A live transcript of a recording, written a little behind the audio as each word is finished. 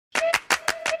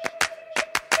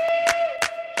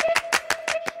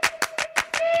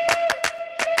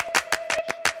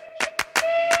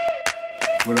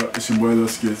What up? It's your boy Lil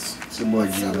Skitz. It's your boy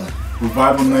Judah.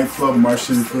 Revival Nightclub, March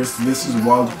 31st. This is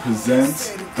Wild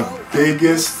presents the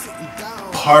biggest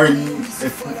party.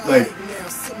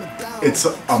 It's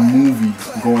a movie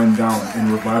going down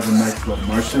in Revival Nightclub,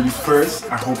 March 31st.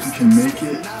 I hope you can make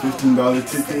it. $15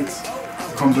 tickets.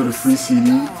 Comes with a free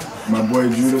CD. My boy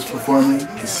Judah's performing.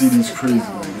 The CD's crazy,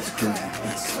 man. It's crazy.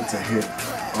 It's a hit.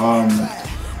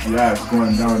 Yeah, it's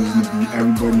going down. It's gonna be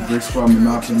everybody. Brick Squad,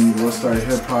 Monopoly, World Star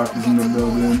Hip Hop is in the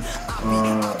building.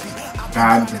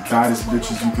 The baddest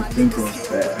bitches you could think of,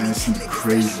 and it's gonna be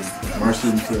crazy. March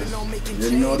 31st. You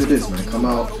already know what it is, man. Come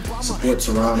out, support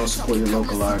Toronto, support your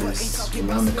local artists.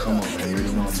 We're on the come up, man. You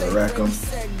already know the Rackham,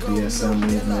 BSM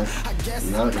movement.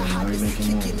 We out here, man. We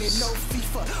making moves.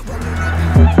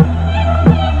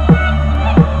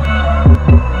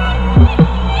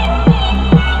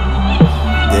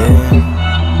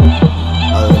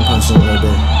 A little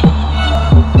bit.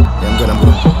 Yeah, I'm good.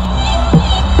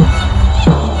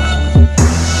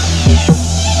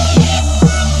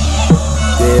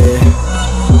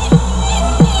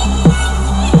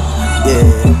 Yeah.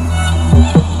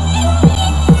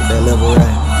 That level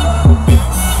right.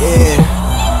 Yeah.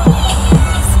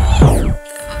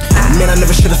 Man, I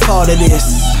never should've thought of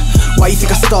this. Why you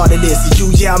think I started this? You,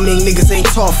 yeah, I mean, niggas ain't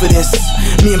taught for this.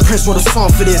 Me and Prince wrote a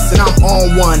song for this, and I'm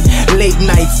on one. Late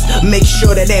nights, make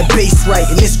sure that bass right,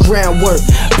 and this groundwork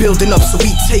building up so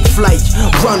we take flight.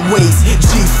 Runways,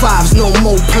 G5s, no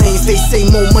more planes. They say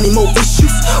more money, more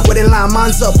issues. Well, they line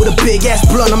mines up with a big ass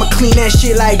blunt. I'ma clean that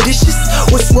shit like dishes.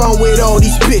 What's wrong with all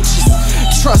these bitches?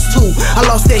 Trust who? I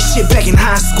lost that shit back in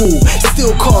high school.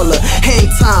 Still call her, hang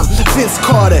time, Vince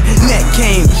Carter, net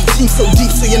game. Team so deep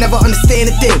so you never understand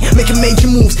a thing. Making major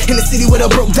moves in the city where the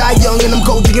broke die young, and them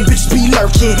gold digging bitches be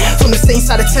lurking. From the same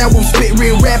side of town where we spit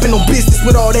real rapping, no business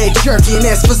with all that jerky, and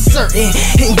that's for certain.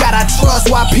 Ain't got our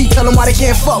trust, YP tell them why they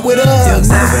can't fuck with us. You'll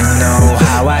never know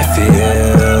how I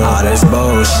feel. All this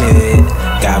bullshit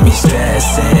got me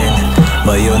stressing,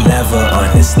 but you'll never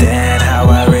understand how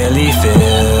I really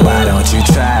feel. Why don't you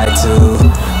try to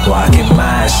walk in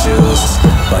my shoes?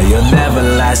 But you'll never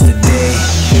last a day.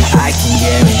 I can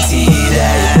guarantee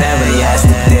that